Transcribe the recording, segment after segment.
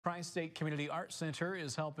Tri-State Community Arts Center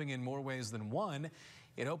is helping in more ways than one.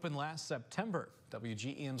 It opened last September.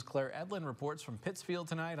 WGEM's Claire Edlin reports from Pittsfield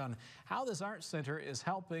tonight on how this art center is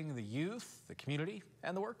helping the youth, the community,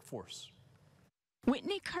 and the workforce.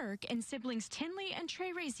 Whitney Kirk and siblings Tinley and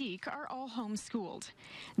Trey Razik are all homeschooled.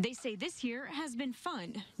 They say this year has been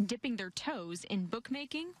fun, dipping their toes in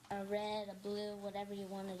bookmaking, a red, a blue, whatever you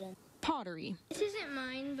wanted in. Pottery. This isn't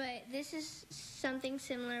mine, but this is something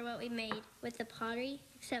similar what we made with the pottery,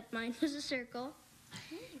 except mine was a circle,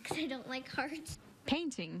 because I don't like hearts.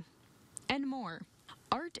 Painting, and more.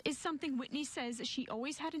 Art is something Whitney says she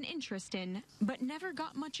always had an interest in, but never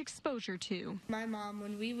got much exposure to. My mom,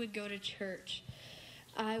 when we would go to church,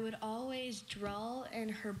 I would always draw in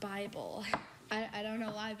her Bible. I don't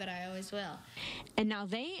know why, but I always will. And now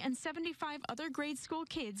they and 75 other grade school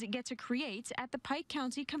kids get to create at the Pike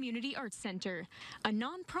County Community Arts Center, a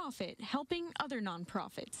nonprofit helping other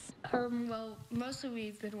nonprofits. Well, mostly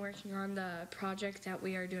we've been working on the project that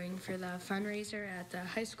we are doing for the fundraiser at the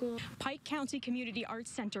high school. Pike County Community Arts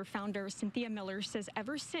Center founder Cynthia Miller says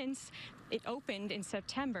ever since it opened in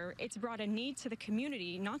September, it's brought a need to the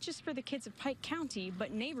community, not just for the kids of Pike County,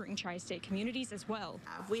 but neighboring tri-state communities as well.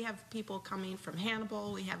 We have people coming from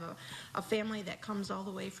Hannibal. We have a family that comes all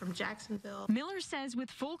the way from Jacksonville. Miller says with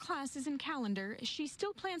full classes and calendar, she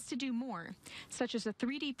still plans to do more, such as a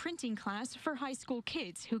 3D printing class for high school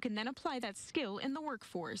kids who can then apply that skill in the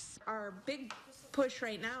workforce. Our big push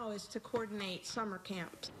right now is to coordinate summer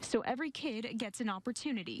camps. So every kid gets an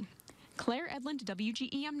opportunity. Claire Edlin,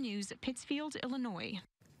 WGEM News, Pittsfield, Illinois.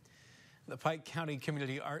 The Pike County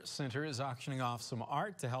Community Arts Center is auctioning off some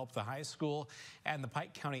art to help the high school and the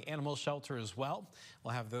Pike County Animal Shelter as well.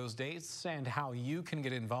 We'll have those dates and how you can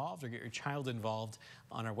get involved or get your child involved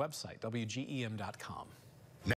on our website, WGEM.com.